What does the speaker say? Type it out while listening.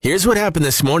Here's what happened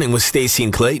this morning with Stacey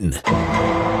and Clayton.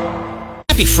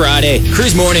 Happy Friday.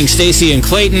 Cruise Morning, Stacey and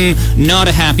Clayton. Not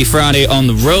a happy Friday on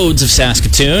the roads of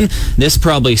Saskatoon. This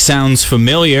probably sounds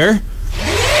familiar.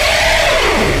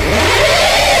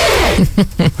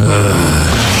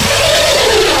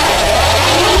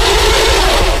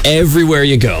 Everywhere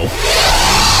you go.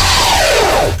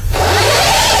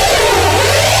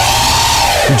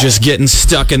 Just getting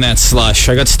stuck in that slush.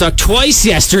 I got stuck twice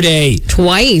yesterday.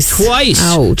 Twice?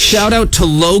 Ouch. Shout out to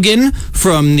Logan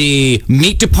from the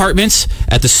meat department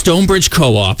at the Stonebridge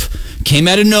Co-op. Came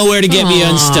out of nowhere to get me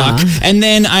unstuck. And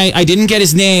then I didn't get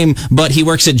his name, but he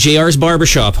works at JR's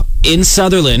Barbershop in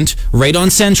Sutherland, right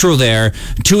on Central there.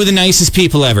 Two of the nicest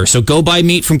people ever. So go buy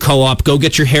meat from Co-op. Go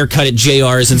get your hair cut at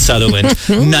JR's in Sutherland.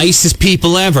 Nicest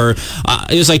people ever.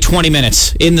 It was like 20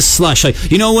 minutes in the slush. Like,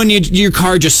 you know when your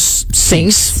car just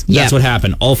sinks? That's what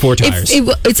happened. All four tires.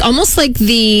 It's almost like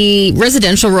the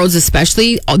residential roads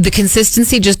especially, the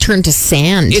consistency just turned to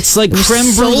sand. It's like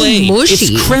creme brulee. So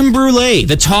mushy. It's creme brulee.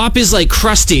 The top is like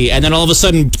crusty, and then all of a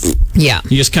sudden, you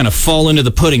just kind of fall into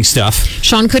the pudding stuff.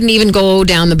 Sean couldn't even go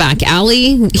down the back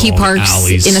alley. He parks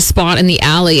in a spot in the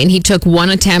alley, and he took one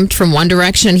attempt from one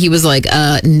direction, and he was like,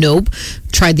 nope.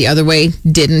 Tried the other way,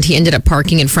 didn't. He ended up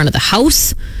parking in front of the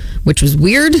house, which was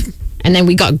weird. And then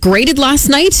we got graded last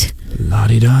night.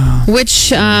 La-di-da.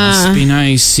 Which, must be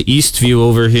nice. Eastview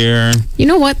over here. You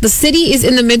know what? The city is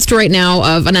in the midst right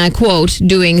now of, and I quote,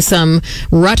 doing some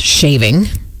rut shaving.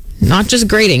 Not just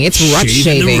grading, it's rut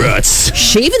shaving. The ruts.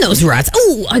 Shaving those ruts.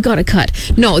 Oh, I got a cut.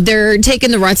 No, they're taking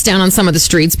the ruts down on some of the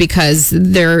streets because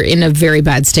they're in a very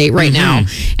bad state right now.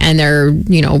 And they're,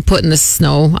 putting the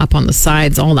snow up on the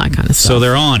sides, all that kind of stuff. So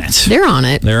they're on it. They're on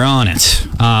it. They're on it.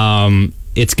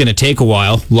 It's going to take a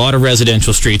while. A lot of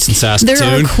residential streets in Saskatoon.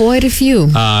 There are quite a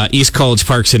few. East College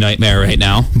Park's a nightmare right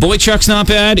now. Boychuk's not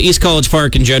bad. East College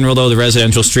Park in general, though, the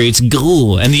residential streets,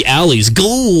 ghoul. And the alleys,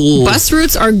 ghoul. Bus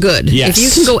routes are good. Yes. If you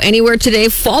can go anywhere today,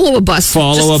 follow a bus.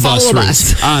 Follow a bus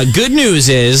route. Good news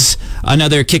is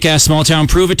another Kick-Ass Small Town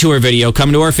Prove It Tour video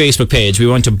coming to our Facebook page. We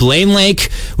went to Blaine Lake.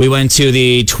 We went to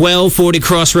the 1240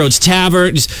 Crossroads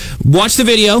Tavern. Just watch the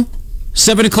video.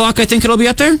 7 o'clock, I think it'll be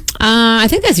up there? I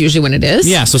think that's usually when it is.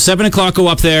 Yeah, so 7 o'clock, go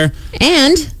up there.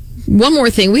 And one more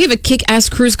thing. We have a Kick-Ass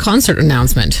Cruise concert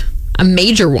announcement. A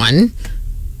major one.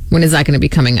 When is that going to be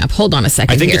coming up? Hold on a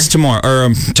second. I think it's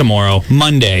tomorrow.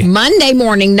 Monday. Monday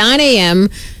morning, 9 a.m.,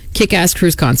 Kick-Ass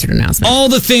Cruise concert announcement. All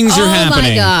the things are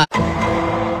happening. Oh, my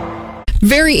God.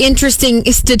 Very interesting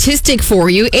statistic for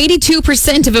you.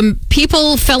 82% of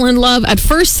people fell in love at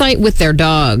first sight with their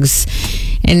dogs.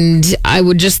 And I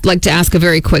would just like to ask a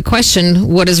very quick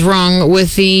question. What is wrong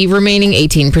with the remaining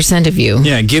 18% of you?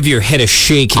 Yeah, give your head a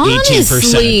shake,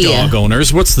 Honestly, 18% of dog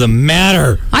owners. What's the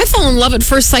matter? I fall in love at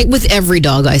first sight with every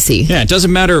dog I see. Yeah, it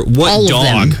doesn't matter what All dog.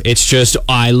 of them. It's just,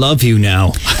 I love you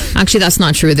now. Actually, that's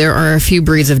not true. There are a few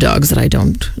breeds of dogs that I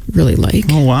don't really like.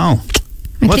 Oh, wow.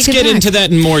 Let's get into that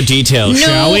in more detail,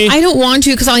 shall we? No, I don't want to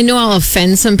because I know I'll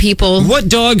offend some people. What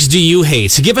dogs do you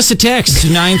hate? Give us a text,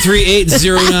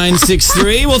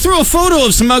 938-0963. We'll throw a photo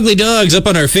of some ugly dogs up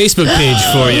on our Facebook page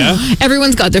for you.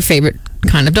 Everyone's got their favorite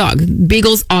kind of dog.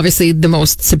 Beagle's obviously the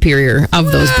most superior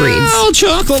of those breeds. Well,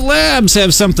 Chocolate Labs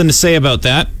have something to say about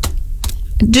that.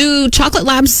 Do chocolate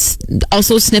labs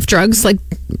also sniff drugs like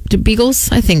do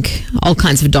beagles? I think all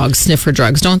kinds of dogs sniff for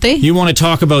drugs, don't they? You want to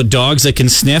talk about dogs that can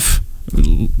sniff?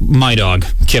 My dog,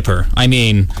 Kipper. I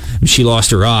mean, she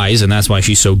lost her eyes, and that's why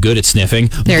she's so good at sniffing.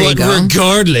 There you go. But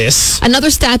regardless... Another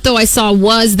stat, though, I saw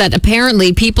was that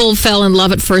apparently people fell in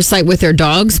love at first sight with their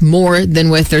dogs more than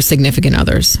with their significant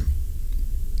others.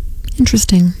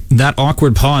 Interesting. That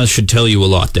awkward pause should tell you a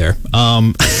lot there.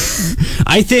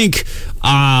 I think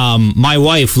my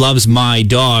wife loves my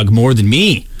dog more than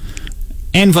me,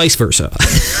 and vice versa.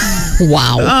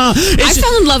 Wow. I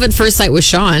fell in love at first sight with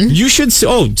Sean. You should.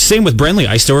 Oh, same with Brenly.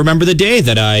 I still remember the day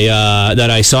that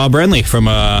I saw Brenly from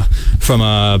a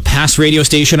past radio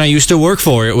station I used to work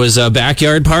for. It was a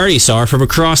backyard party. Saw her from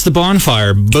across the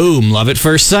bonfire. Boom. Love at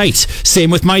first sight. Same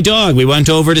with my dog. We went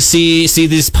over to see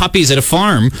these puppies at a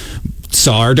farm.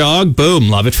 Saw our dog, boom,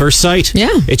 love at first sight.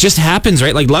 Yeah. It just happens,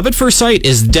 right? Like, love at first sight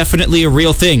is definitely a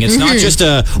real thing. It's not just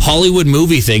a Hollywood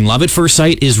movie thing. Love at first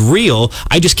sight is real.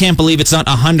 I just can't believe it's not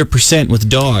 100% with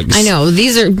dogs. I know.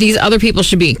 These other people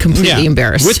should be completely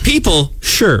embarrassed. With people,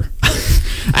 sure.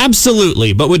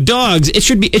 Absolutely. But with dogs, it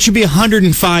should be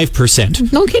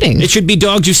 105%. No kidding. It should be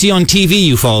dogs you see on TV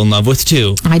you fall in love with,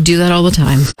 too. I do that all the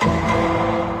time.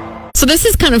 So this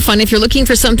is kind of fun if you're looking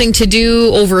for something to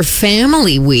do over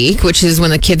Family Week, which is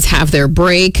when the kids have their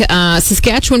break.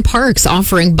 Saskatchewan Parks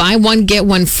offering buy one, get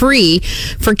one free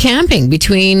for camping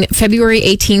between February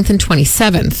 18th and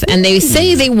 27th. And they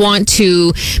say they want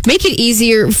to make it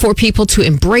easier for people to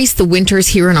embrace the winters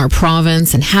here in our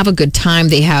province and have a good time.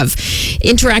 They have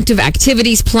interactive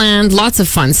activities planned, lots of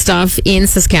fun stuff in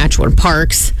Saskatchewan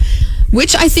Parks,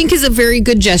 which I think is a very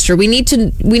good gesture. We need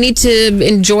to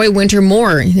enjoy winter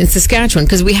more in Saskatchewan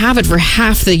because we have it for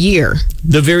half the year.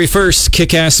 The very first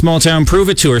Kick-Ass Small Town Prove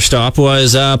It Tour stop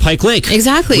was Pike Lake.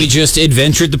 Exactly. We just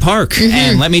adventured the park. Mm-hmm.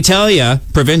 And let me tell you,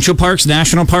 provincial parks,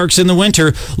 national parks in the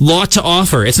winter, lot to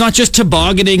offer. It's not just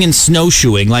tobogganing and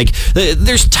snowshoeing. Like,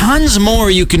 there's tons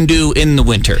more you can do in the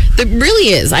winter. It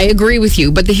really is. I agree with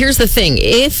you. But here's the thing.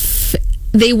 If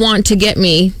they want to get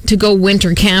me to go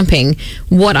winter camping,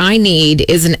 what I need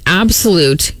is an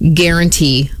absolute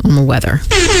guarantee on the weather.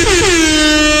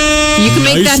 You can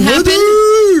make that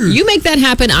happen. You make that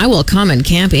happen, I will come and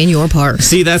camp in your park.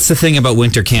 See, that's the thing about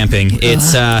winter camping.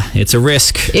 It's a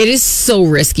risk. It is so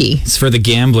risky. It's for the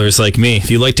gamblers like me. If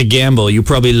you like to gamble, you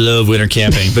probably love winter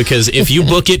camping because if you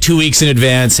book it 2 weeks in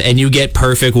advance and you get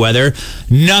perfect weather,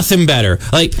 nothing better.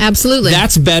 Like, absolutely.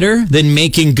 That's better than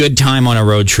making good time on a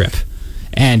road trip.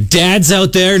 And dads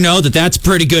out there know that that's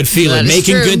pretty good feeling.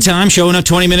 Making true. good time, showing up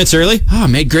 20 minutes early. Oh,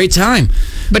 made great time.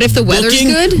 But if the weather's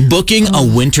good? Booking a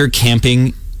winter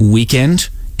camping weekend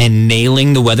and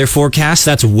nailing the weather forecast,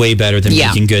 that's way better than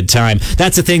making good time.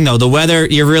 That's the thing, though. The weather,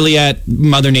 you're really at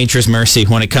Mother Nature's mercy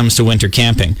when it comes to winter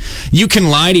camping. You can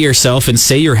lie to yourself and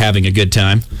say you're having a good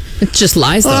time. It just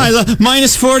lies, though.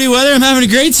 Minus 40 weather, I'm having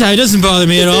a great time. It doesn't bother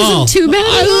me at all. Isn't too bad.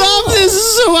 I love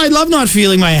this. I love not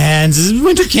feeling my hands.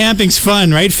 Winter camping's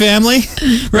fun, right, family?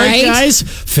 Right, guys?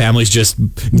 Family's just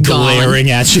glaring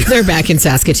at you. They're back in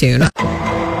Saskatoon.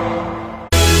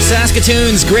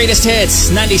 Saskatoon's greatest hits,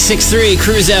 96.3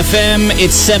 Cruise FM.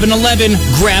 It's 7-Eleven.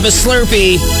 Grab a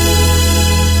Slurpee.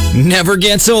 Never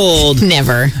gets old.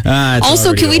 Never.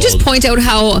 Also, can we just point out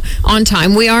how on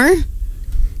time we are?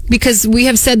 Because we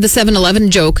have said the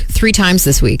 7-Eleven joke 3 times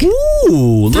this week.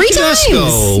 Ooh, look at us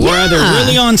go. Yeah. We're either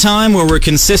really on time or we're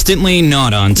consistently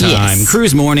not on time. Yes.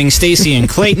 Cruise Morning, Stacey and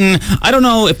Clayton. I don't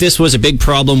know if this was a big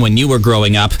problem when you were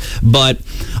growing up, but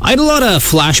I had a lot of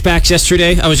flashbacks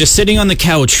yesterday. I was just sitting on the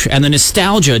couch and the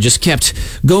nostalgia just kept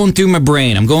going through my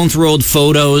brain. I'm going through old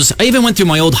photos. I even went through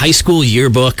my old high school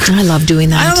yearbook. I love doing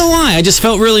that. I don't know why. I just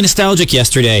felt really nostalgic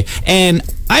yesterday. And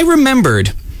I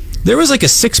remembered there was like a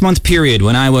 6-month period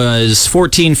when I was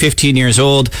 14, 15 years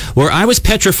old where I was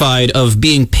petrified of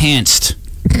being pantsed.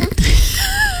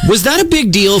 Was that a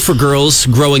big deal for girls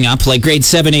growing up, like grade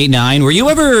 7, 8, 9? Were you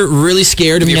ever really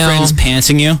scared of your friends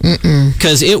pantsing you?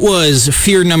 Because it was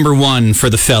fear number 1 for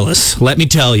the fellas, let me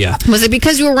tell you. Was it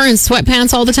because you were wearing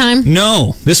sweatpants all the time?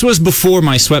 No, this was before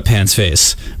my sweatpants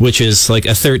phase, which is like a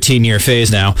 13-year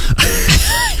phase now.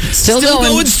 Still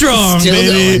going strong,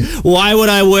 baby. Going. Why would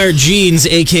I wear jeans,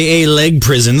 a.k.a. leg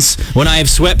prisons, when I have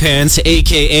sweatpants,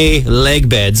 a.k.a. leg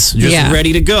beds, just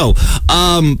ready to go?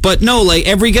 But no, like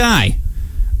every guy,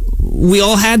 we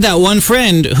all had that one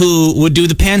friend who would do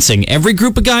the pantsing. Every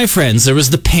group of guy friends, there was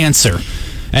the pantser.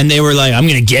 And they were like, I'm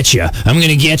going to get you. I'm going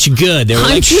to get you good. They were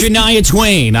like Shania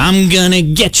Twain. I'm going to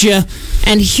get you.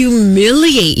 And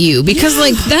humiliate you. Because,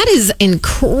 like, that is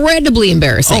incredibly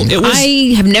embarrassing.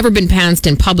 I have never been pantsed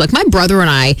in public. My brother and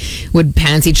I would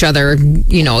pants each other,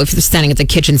 you know, if they're standing at the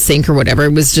kitchen sink or whatever.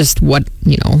 It was just what,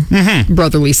 you know,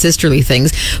 brotherly, sisterly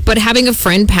things. But having a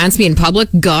friend pants me in public,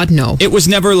 God, no. It was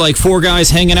never like 4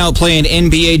 guys hanging out playing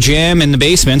NBA Jam in the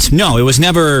basement. No, it was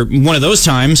never one of those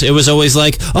times. It was always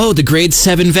like, oh, the grade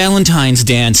 7 Valentine's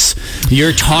dance.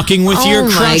 You're talking with your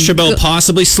crush about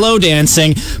possibly slow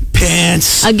dancing.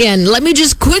 Pants. Again, let me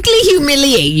just quickly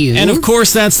humiliate you. And of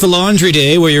course, that's the laundry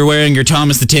day where you're wearing your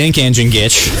Thomas the Tank Engine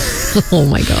gitch. Oh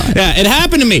my God. Yeah, it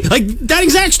happened to me. Like, that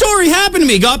exact story happened to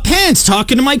me. Got pants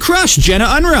talking to my crush, Jenna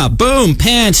Unruh. Boom,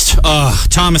 pants. Oh,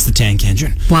 Thomas the Tank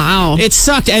Engine. Wow. It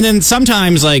sucked. And then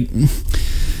sometimes, like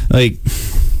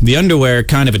the underwear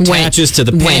kind of attaches to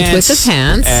the pants. Went with the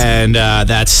pants. And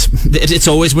it's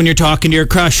always when you're talking to your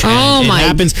crush. And it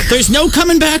happens. There's no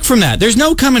coming back from that. There's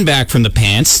no coming back from the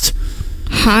pants.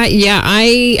 Yeah,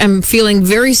 I am feeling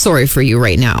very sorry for you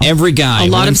right now. Every guy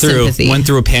went through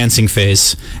a pantsing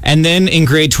phase. And then in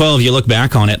grade 12, you look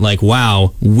back on it like,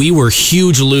 wow, we were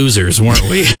huge losers, weren't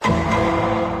we?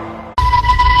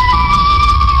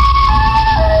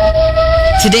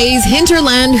 Today's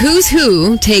Hinterland Who's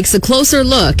Who takes a closer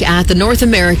look at the North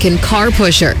American car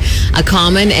pusher, a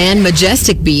common and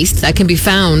majestic beast that can be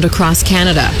found across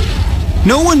Canada.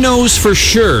 No one knows for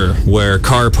sure where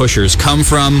car pushers come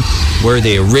from, where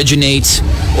they originate,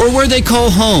 or where they call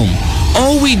home.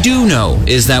 All we do know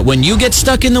is that when you get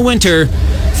stuck in the winter,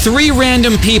 3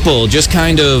 random people just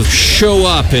kind of show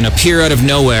up and appear out of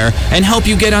nowhere and help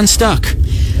you get unstuck.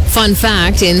 Fun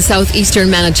fact, in southeastern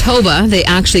Manitoba, they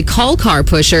actually call car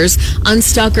pushers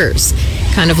unstuckers.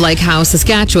 Kind of like how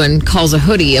Saskatchewan calls a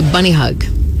hoodie a bunny hug.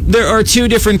 There are 2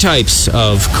 different types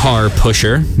of car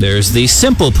pusher. There's the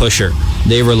simple pusher.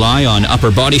 They rely on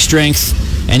upper body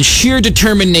strength and sheer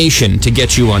determination to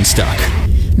get you unstuck.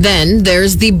 Then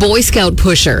there's the Boy Scout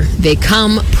pusher. They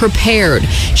come prepared.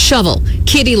 Shovel,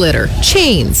 kitty litter,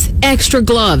 chains, extra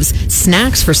gloves,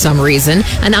 snacks for some reason,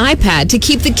 an iPad to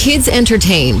keep the kids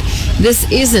entertained.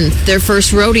 This isn't their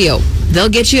first rodeo. They'll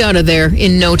get you out of there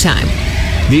in no time.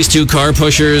 These 2 car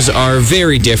pushers are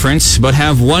very different, but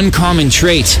have one common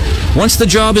trait. Once the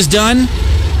job is done,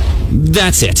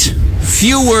 that's it.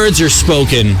 Few words are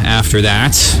spoken after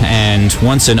that, and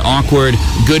once an awkward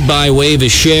goodbye wave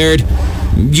is shared,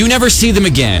 you never see them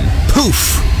again.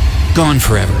 Poof! Gone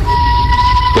forever.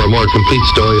 For a more complete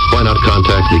story, why not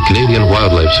contact the Canadian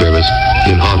Wildlife Service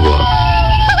in Ottawa?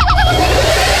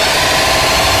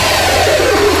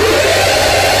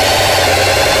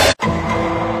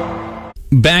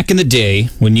 Back in the day,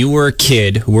 when you were a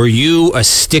kid, were you a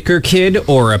sticker kid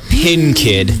or a pin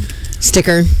kid?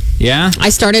 Sticker. Yeah? I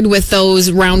started with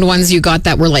those round ones you got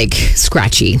that were like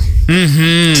scratchy.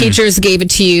 Mm-hmm. Teachers gave it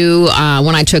to you.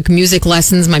 When I took music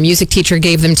lessons, my music teacher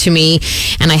gave them to me.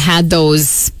 And I had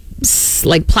those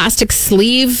like plastic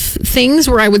sleeve things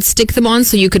where I would stick them on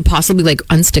so you could possibly like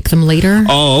unstick them later.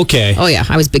 Oh, okay. Oh yeah,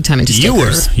 I was big time into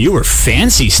stickers. You were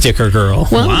fancy sticker girl.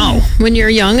 Well, wow. When you're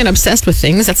young and obsessed with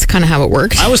things, that's kind of how it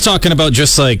worked. I was talking about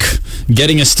just like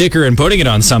getting a sticker and putting it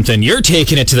on something. You're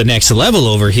taking it to the next level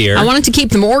over here. I wanted to keep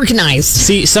them organized.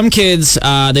 See, some kids,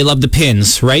 they love the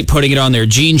pins, right? Putting it on their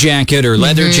jean jacket or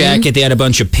leather jacket. They had a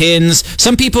bunch of pins.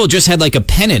 Some people just had like a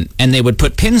pennant and they would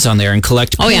put pins on there and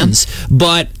collect pins. Yeah.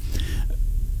 But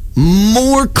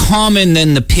more common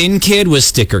than the pin kid was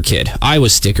sticker kid. I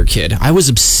was sticker kid. I was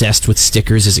obsessed with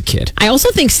stickers as a kid. I also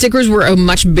think stickers were a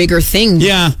much bigger thing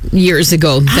years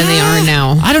ago than they are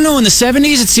now. I don't know. In the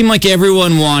 70s, it seemed like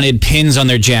everyone wanted pins on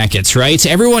their jackets, right?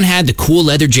 Everyone had the cool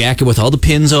leather jacket with all the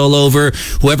pins all over.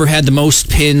 Whoever had the most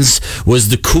pins was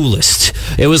the coolest.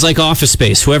 It was like Office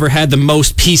Space. Whoever had the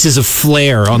most pieces of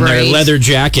flair on their leather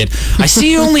jacket. I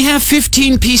see you only have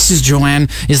 15 pieces, Joanne.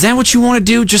 Is that what you want to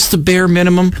do? Just the bare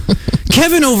minimum?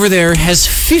 Kevin over there has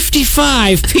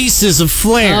 55 pieces of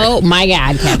flair. Oh my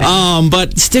God, Kevin.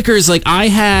 But stickers, like I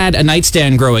had a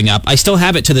nightstand growing up. I still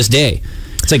have it to this day.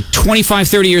 It's like 25,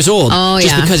 30 years old. Oh,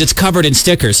 just because it's covered in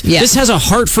stickers. Yeah. This has a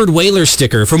Hartford Whalers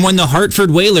sticker from when the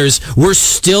Hartford Whalers were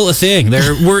still a thing.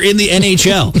 We're in the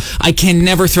NHL. I can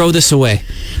never throw this away.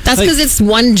 That's because it's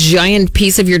one giant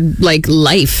piece of your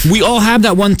life. We all have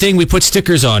that one thing we put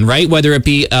stickers on, right? Whether it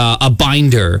be a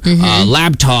binder, a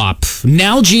laptop.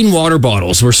 Nalgene water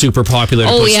bottles were super popular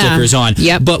to put stickers on.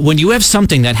 Yep. But when you have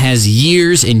something that has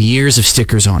years and years of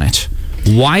stickers on it,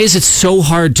 why is it so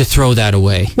hard to throw that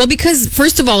away? Well, because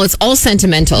first of all, it's all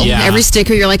sentimental. Yeah. Every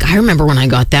sticker, you're like, I remember when I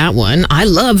got that one. I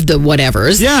loved the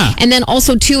whatevers. Yeah. And then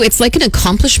also, too, it's like an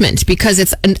accomplishment because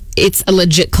it's a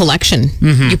legit collection.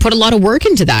 You put a lot of work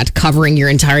into that, covering your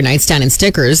entire nightstand in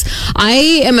stickers.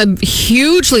 I am a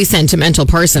hugely sentimental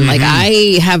person. Like,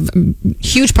 I have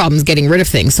huge problems getting rid of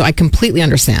things, so I completely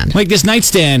understand. Like, this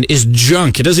nightstand is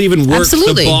junk. It doesn't even work.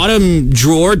 Absolutely. The bottom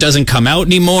drawer doesn't come out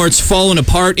anymore. It's falling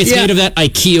apart. It's made of that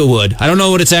IKEA wood. I don't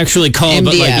know what it's actually called,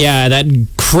 but that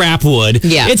crap wood.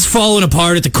 Yeah. It's falling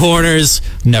apart at the corners.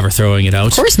 Never throwing it out.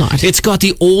 Of course not. It's got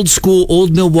the old school,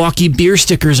 old Milwaukee beer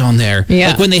stickers on there. Yeah.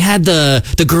 Like when they had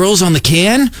the girls on the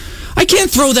can. I can't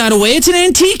throw that away. It's an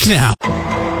antique now.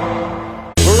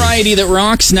 Variety that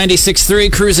rocks,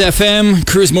 96.3 Cruise FM.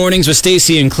 Cruise Mornings with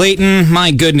Stacey and Clayton.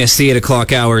 My goodness, the 8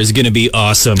 o'clock hour is going to be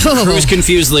awesome. Cruise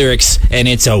Confused Lyrics, and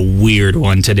it's a weird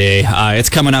one today. It's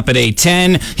coming up at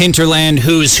 8:10. Hinterland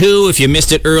Who's Who, if you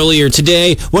missed it earlier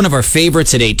today. One of our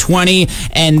favorites at 8:20.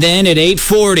 And then at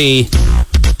 8:40...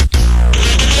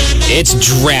 it's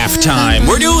draft time.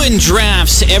 We're doing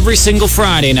drafts every single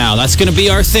Friday now. That's going to be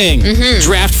our thing.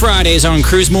 Draft Fridays on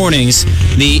Cruise Mornings.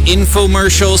 The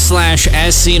infomercial /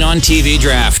 as seen on TV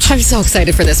draft. I'm so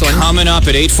excited for this one. Coming up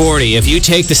at 8:40. If you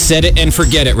take the set it and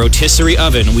forget it rotisserie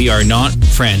oven, we are not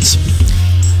friends.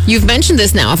 You've mentioned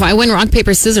this now. If I win rock,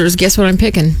 paper, scissors, guess what I'm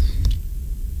picking?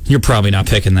 You're probably not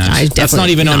picking that. That's not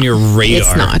even on your radar.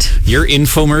 It's not. Your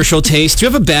infomercial taste. You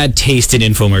have a bad taste in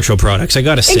infomercial products, I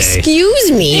gotta say.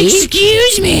 Excuse me.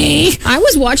 Excuse me. I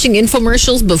was watching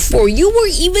infomercials before you were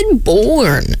even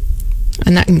born.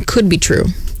 And that could be true.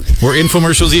 Were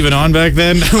infomercials even on back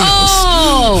then?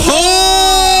 Oh!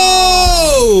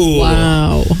 Oh!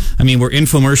 Wow. I mean, were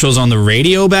infomercials on the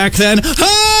radio back then?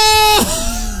 Oh!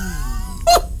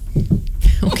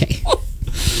 Okay.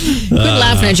 Quit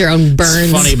laughing at your own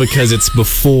burns. It's funny because it's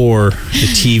before the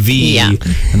TV, Yeah.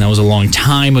 and that was a long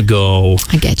time ago.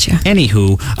 I get you.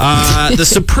 Anywho, the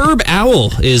Superb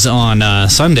Owl is on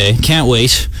Sunday. Can't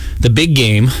wait. The big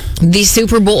game, The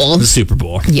Super Bowl. the Super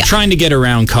Bowl. Yeah. Trying to get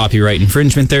around copyright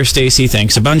infringement there, Stacey.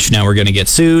 Thanks a bunch. Now we're going to get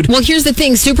sued. Well, here's the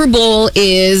thing. Super Bowl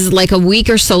is like a week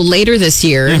or so later this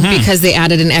year because they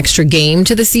added an extra game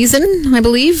to the season, I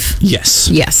believe. Yes.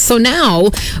 Yes. So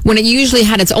now, when it usually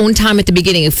had its own time at the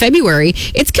beginning of February,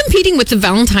 it's competing with the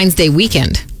Valentine's Day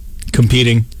weekend.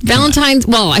 Competing.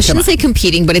 I shouldn't say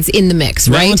competing, but it's in the mix,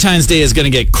 right? Valentine's Day is going to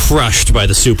get crushed by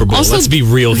the Super Bowl. Also, Let's be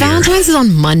real here. Valentine's is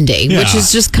on Monday, which Yeah.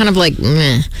 is just kind of like,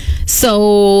 meh.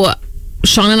 So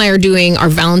Sean and I are doing our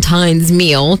Valentine's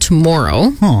meal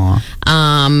tomorrow. Aw.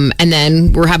 And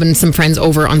then we're having some friends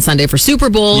over on Sunday for Super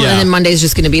Bowl. Yeah. And then Monday's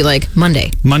just going to be like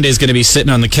Monday. Monday's going to be sitting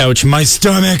on the couch. My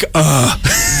stomach,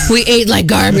 We ate like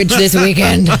garbage this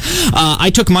weekend.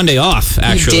 I took Monday off,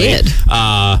 actually. did?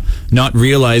 Not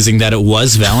realizing that it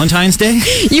was Valentine's Day.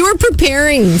 You were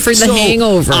preparing for the So,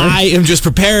 hangover. I am just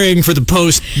preparing for the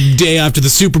post day after the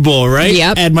Super Bowl, right?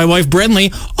 Yep. And my wife,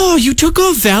 Brentley, oh, you took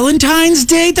off Valentine's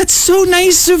Day? That's so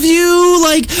nice of you.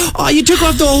 Like, oh, you took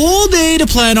off the whole day to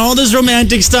plan all this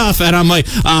romantic stuff. And I'm like,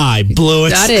 I blew it.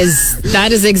 That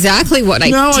is exactly what I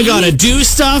No, I gotta do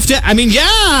stuff to. I mean,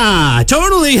 yeah,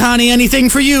 totally, honey. Anything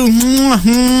for you.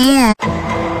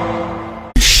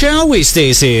 Shall we,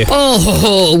 Stacey?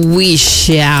 Oh, we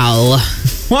shall.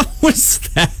 What was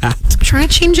that? Try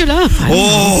to change it up.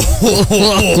 Oh,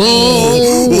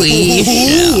 We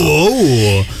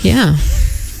shall. Yeah,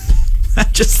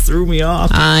 that just threw me off.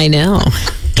 I know.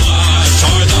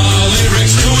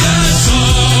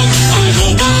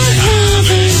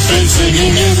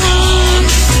 Singing it wrong.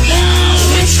 Now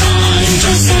it's time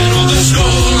to settle the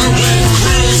score with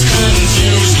Cruise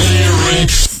Confused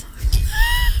lyrics.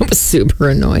 It was super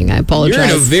annoying. I apologize. You're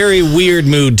in a very weird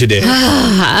mood today.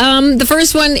 The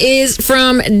first one is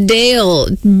from Dale.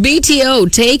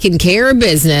 BTO, taking care of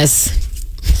business.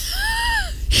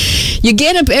 You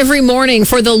get up every morning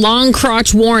for the long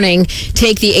crotch warning.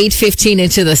 Take the 8:15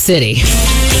 into the city.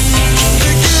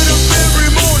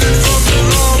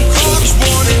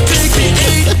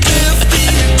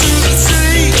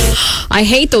 I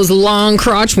hate those long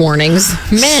crotch warnings.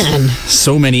 Man,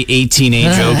 So many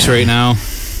 18A jokes right now.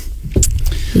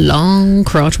 long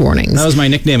crotch warnings. That was my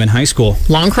nickname in high school.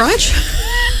 Long crotch?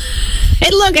 Hey,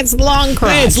 look, it's long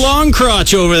crotch. Hey, it's Long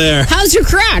Crotch over there. How's your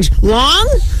crotch? Long?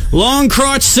 Long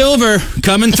Crotch Silver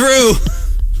coming through.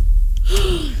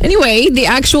 Anyway, the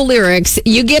actual lyrics,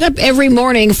 you get up every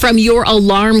morning from your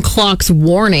alarm clock's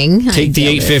warning. Take the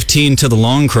 8:15 to the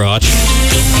Long Crotch.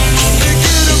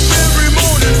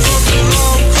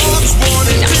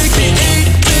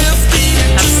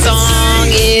 That song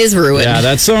is ruined. Yeah,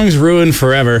 that song's ruined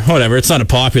forever. Whatever, it's not a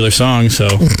popular song, so.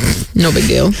 No big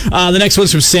deal. The next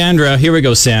one's from Sandra. Here we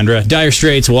go, Sandra. Dire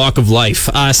Straits, Walk of Life.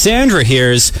 Sandra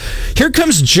here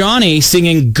comes Johnny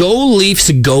singing Go Leafs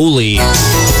Goalie.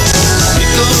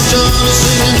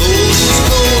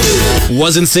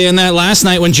 Wasn't saying that last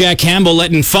night when Jack Campbell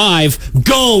let in 5.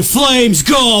 Go Flames,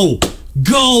 go!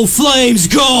 Go Flames,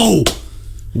 go!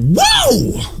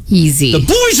 Whoa! Easy. The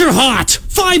boys are hot!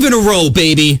 5 in a row,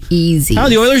 baby. Easy. How are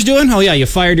the Oilers doing? Oh, yeah, you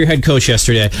fired your head coach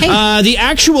yesterday. Hey. The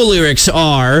actual lyrics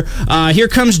are, here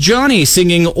comes Johnny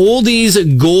singing Oldies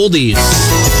Goldies.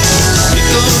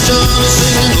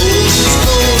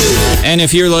 And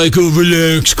if you're like, oh,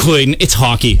 relax, Clayton, it's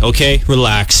hockey, okay?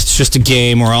 Relax. It's just a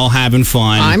game. We're all having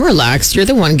fun. I'm relaxed. You're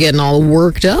the one getting all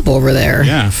worked up over there.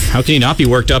 Yeah, how can you not be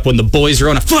worked up when the boys are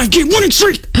on a 5-game winning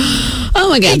streak? Oh,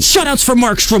 my 8 God. shutouts for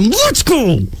Markstrom. Let's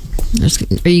go!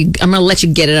 I'm going to let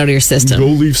you get it out of your system.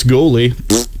 Leafs goalie.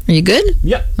 Are you good?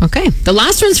 Yep. Okay. The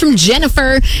last one's from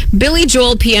Jennifer. Billy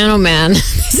Joel, Piano Man.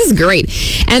 This is great.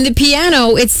 And the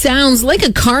piano, it sounds like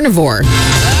a carnivore.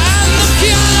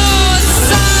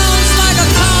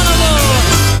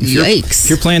 Yikes. If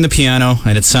you're playing the piano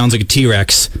and it sounds like a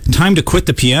T-Rex, time to quit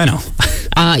the piano.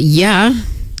 Yeah.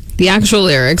 The actual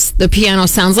lyrics, the piano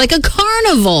sounds like a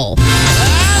carnival.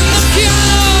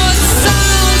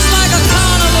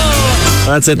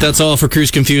 That's it. That's all for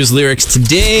Cruise Confused Lyrics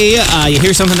today. You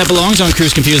hear something that belongs on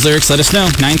Cruise Confused Lyrics, let us know.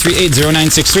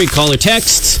 938-0963. Call or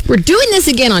text. We're doing this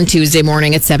again on Tuesday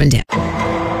morning at 7:10.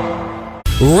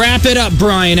 Wrap it up,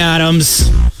 Brian Adams.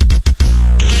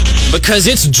 Because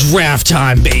it's draft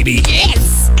time, baby.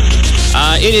 Yes!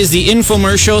 It is the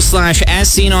infomercial /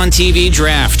 as seen on TV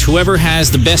draft. Whoever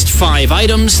has the best 5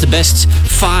 items, the best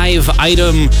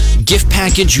 5-item gift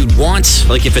package you'd want,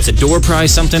 like if it's a door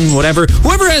prize, something, whatever.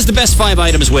 Whoever has the best 5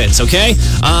 items wins, okay?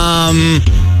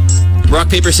 Rock,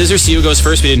 paper, scissors. See who goes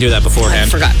first. We didn't do that beforehand. I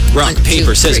forgot. Rock, 1, 2, paper,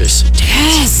 3. scissors.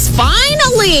 Yes,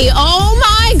 finally. Oh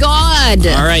my God.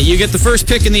 All right, you get the first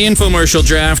pick in the infomercial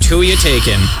draft. Who are you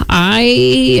taking?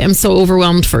 I am so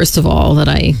overwhelmed, first of all, that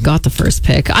I got the first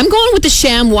pick. I'm going with the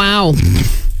ShamWow.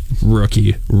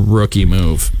 Rookie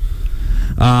move.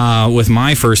 With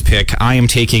my first pick, I am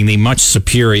taking the much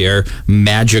superior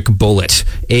Magic Bullet,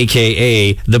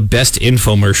 a.k.a. the best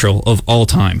infomercial of all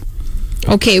time.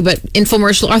 Okay, but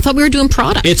infomercial, I thought we were doing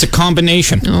product. It's a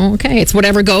combination. Oh, okay. It's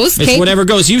whatever goes. It's whatever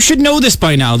goes. You should know this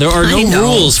by now. There are I no know.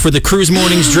 rules for the Cruise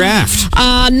Mornings draft.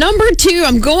 Number 2,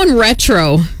 I'm going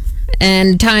retro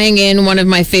and tying in one of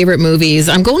my favorite movies.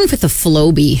 I'm going with the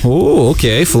Floby. Oh,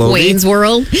 okay. Floby. Wayne's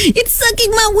World. It's sucking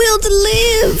my will to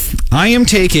live. I am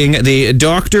taking the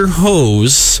Dr.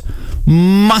 Hose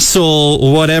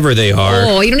muscle whatever they are.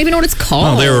 Oh, you don't even know what it's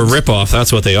called. Oh, they're a ripoff.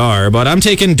 That's what they are. But I'm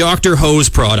taking Dr. Hose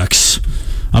products.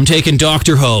 I'm taking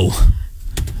Dr. Ho.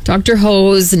 Dr.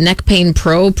 Ho's Neck Pain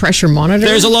Pro pressure monitor.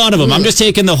 There's a lot of them. I'm just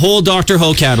taking the whole Dr.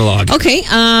 Ho catalog. Okay,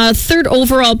 third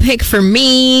overall pick for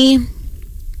me.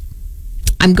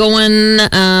 I'm going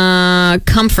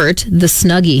Comfort, the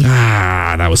Snuggie.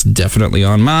 Ah, that was definitely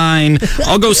on mine.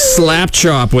 I'll go Slap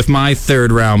Chop with my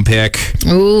 3rd round pick.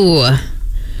 Ooh,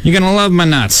 You're going to love my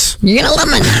nuts. you're gonna love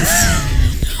my nuts.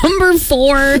 Number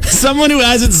 4. Someone who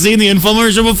hasn't seen the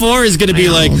infomercial before is going to be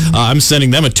like, I'm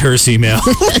sending them a terse email.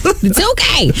 It's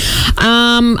okay.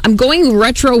 I'm going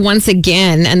retro once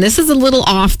again, and this is a little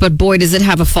off, but boy, does it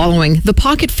have a following. The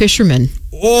Pocket Fisherman.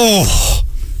 Oh,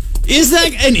 is that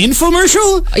an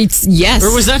infomercial? It's yes.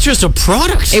 Or was that just a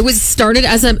product? It was started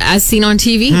as seen on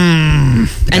TV, and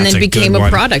That's then a became good a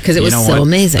one. product because it You was know so what?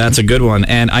 amazing. That's a good one.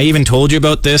 And I even told you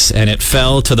about this, and it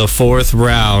fell to the 4th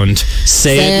round.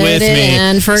 Say Set it with it me.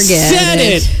 and forget Set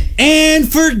it. it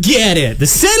and forget it. The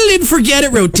set it and forget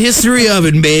it rotisserie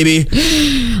oven, baby.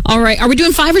 All right, are we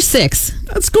doing 5 or 6?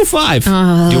 Let's go 5. Do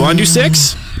you want to do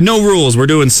 6? No rules. We're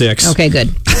doing 6. Okay,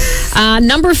 good.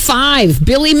 Number 5,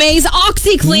 Billy Mays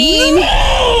OxyClean.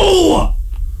 Oh!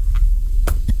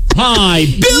 Hi,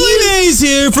 Billy Mays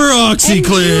here for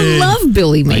OxyClean. You love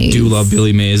Billy Mays. I do love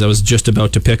Billy Mays. I was just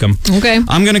about to pick him. Okay.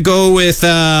 I'm gonna go with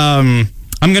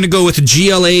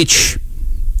GLH.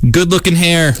 Good looking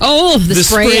hair. Oh, the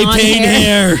spray on paint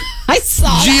hair. I saw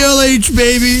that. GLH,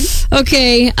 baby.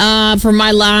 Okay, for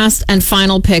my last and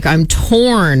final pick, I'm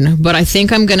torn, but I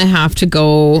think I'm going to have to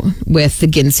go with the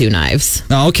Ginsu knives.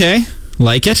 Okay,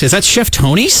 like it. Is that Chef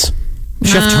Tony's?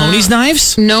 Chef Tony's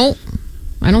knives? No,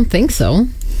 I don't think so.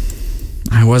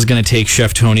 I was gonna take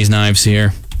Chef Tony's knives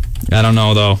here. I don't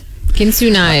know though.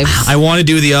 Ginsu knives. I want to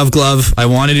do the Of Glove. I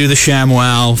want to do the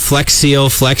ShamWow, Flex Seal,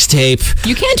 Flex Tape.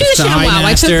 You can't do the Thigh ShamWow.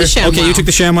 I took the Master. ShamWow. Okay, you took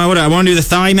the ShamWow. I want to do the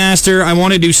Thigh Master. I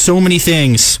want to do so many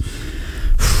things.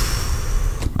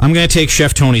 I'm going to take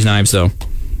Chef Tony's knives, though.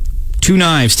 2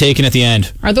 knives taken at the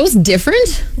end. Are those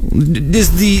different?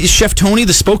 Is the Chef Tony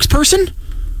the spokesperson?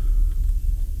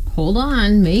 Hold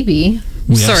on, maybe.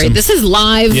 We have Sorry, some- this is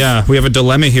live. Yeah, we have a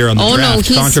dilemma here on the Oh, no, draft.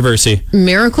 he's- Controversy.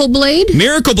 Miracle Blade?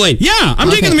 Miracle Blade. Yeah, I'm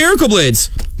taking the Miracle Blades.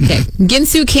 Okay.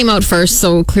 Ginsu came out first,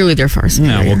 so clearly they're far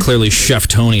superior. Yeah, well, clearly Chef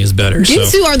Tony is better.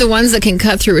 Ginsu are the ones that can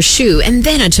cut through a shoe, and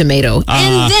then a tomato,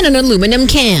 and then an aluminum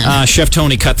can. Chef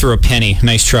Tony cut through a penny.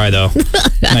 Nice try, though.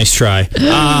 Nice try.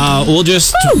 We'll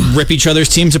just rip each other's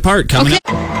teams apart. Coming up.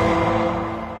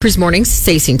 Cruise Mornings,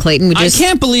 Stacey and Clayton. We I just,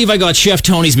 can't believe I got Chef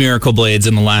Tony's Miracle Blades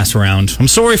in the last round. I'm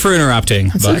sorry for interrupting.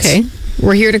 It's but okay.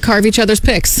 We're here to carve each other's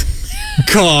picks.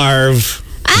 Carve.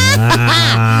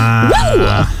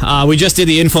 We just did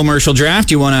the infomercial draft.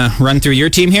 You want to run through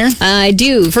your team here? I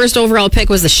do. First overall pick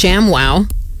was the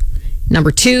ShamWow. Number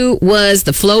 2 was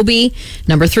the Floby.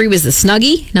 Number 3 was the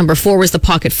Snuggie. Number 4 was the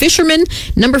Pocket Fisherman.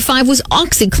 Number 5 was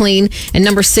OxyClean. And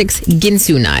number 6,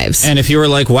 Ginsu knives. And if you were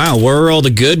like, wow, where are all the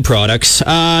good products?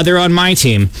 They're on my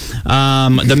team.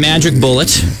 The Magic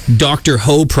Bullet, Dr.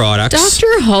 Ho products.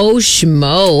 Dr. Ho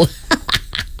Schmo.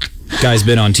 Guy's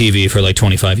been on TV for like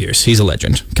 25 years. He's a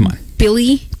legend. Come on.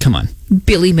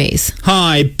 Billy Mays.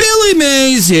 Hi, Billy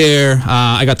Mays here.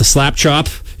 I got the Slap Chop.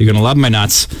 You're going to love my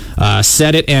nuts.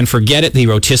 Set it and forget it. The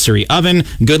rotisserie oven.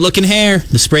 Good looking hair.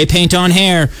 The spray paint on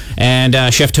hair. And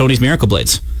Chef Tony's Miracle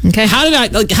Blades. Okay. How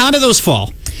did those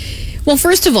fall? Well,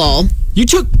 first of all, You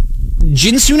took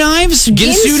Ginsu knives?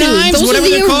 Ginsu knives? those Whatever are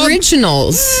they're the called?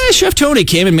 originals. Chef Tony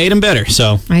came and made them better.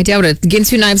 So I doubt it.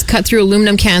 Ginsu knives cut through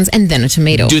aluminum cans and then a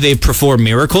tomato. do they perform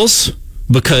miracles?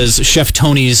 because Chef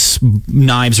Tony's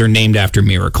knives are named after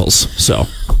miracles. So.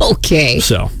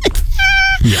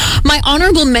 My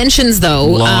honorable mentions, though,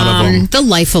 Lot of 'em. the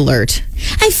Life Alert.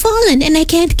 I've fallen and I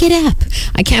can't get up.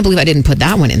 I can't believe I didn't put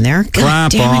that one in there. God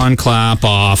Clap damn it. on, clap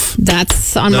off.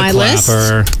 That's on The my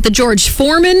clapper. list. The George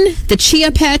Foreman, the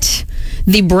Chia Pet,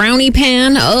 the Brownie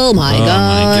Pan. Oh my Oh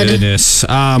God. my goodness.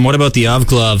 What about the Of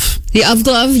Glove? The Of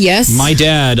Glove, yes. My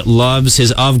dad loves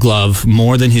his Of Glove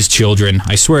more than his children.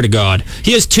 I swear to God.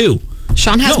 He has 2.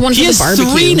 Sean has No, one he for has the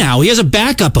barbecue. 3 now. He has a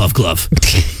backup Of Glove.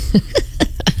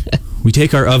 We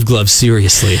take our Of Glove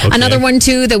seriously. Okay? Another one,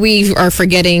 too, that we are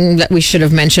forgetting that we should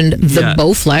have mentioned, the Yeah.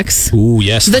 Bowflex. Ooh,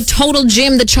 yes. The Total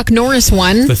Gym, the Chuck Norris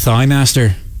one. The Thigh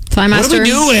Master. Thigh Master. What are we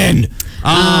doing?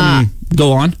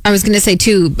 Go on. I was going to say,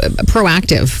 too,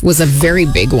 Proactive was a very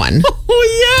big one.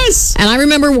 Oh, yes. And I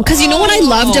remember, because you know what I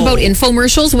loved about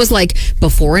infomercials was like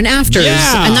before and afters.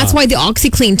 Yeah. And that's why the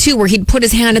OxyClean, too, where he'd put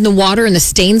his hand in the water and the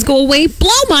stains go away. Blow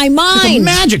my It's a mind.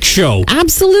 magic show.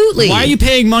 Absolutely. Why are you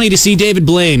paying money to see David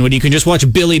Blaine when you can just watch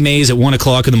Billy Mays at 1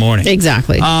 o'clock in the morning?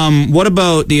 Exactly. What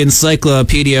about the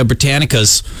Encyclopedia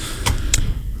Britannicas?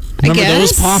 Remember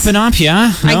those popping up?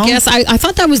 Yeah? No? I guess. I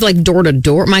thought that was like door to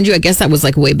door. Mind you, I guess that was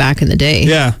like way back in the day.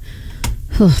 Yeah.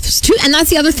 There's two, and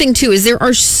that's the other thing too, is there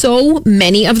are so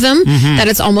many of them Mm-hmm. that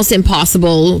it's almost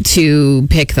impossible to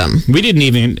pick them. We didn't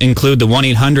even include the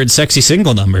 1-800-SEXY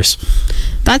single numbers.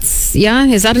 That's,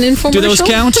 is that an infomercial? Do those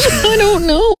count? I don't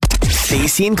know.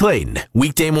 Stacey and Clayton,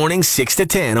 weekday mornings 6 to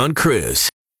 10 on Cruise.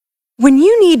 When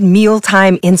you need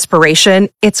mealtime inspiration,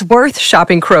 it's worth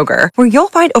shopping Kroger, where you'll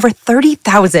find over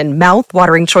 30,000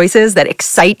 mouth-watering choices that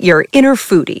excite your inner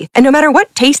foodie. And no matter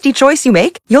what tasty choice you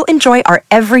make, you'll enjoy our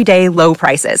everyday low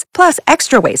prices, plus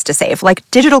extra ways to save, like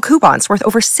digital coupons worth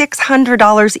over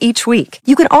 $600 each week.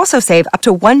 You can also save up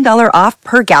to $1 off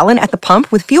per gallon at the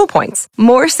pump with fuel points.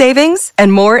 More savings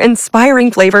and more inspiring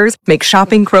flavors make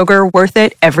shopping Kroger worth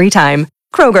it every time.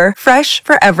 Kroger, fresh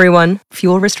for everyone.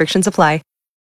 Fuel restrictions apply.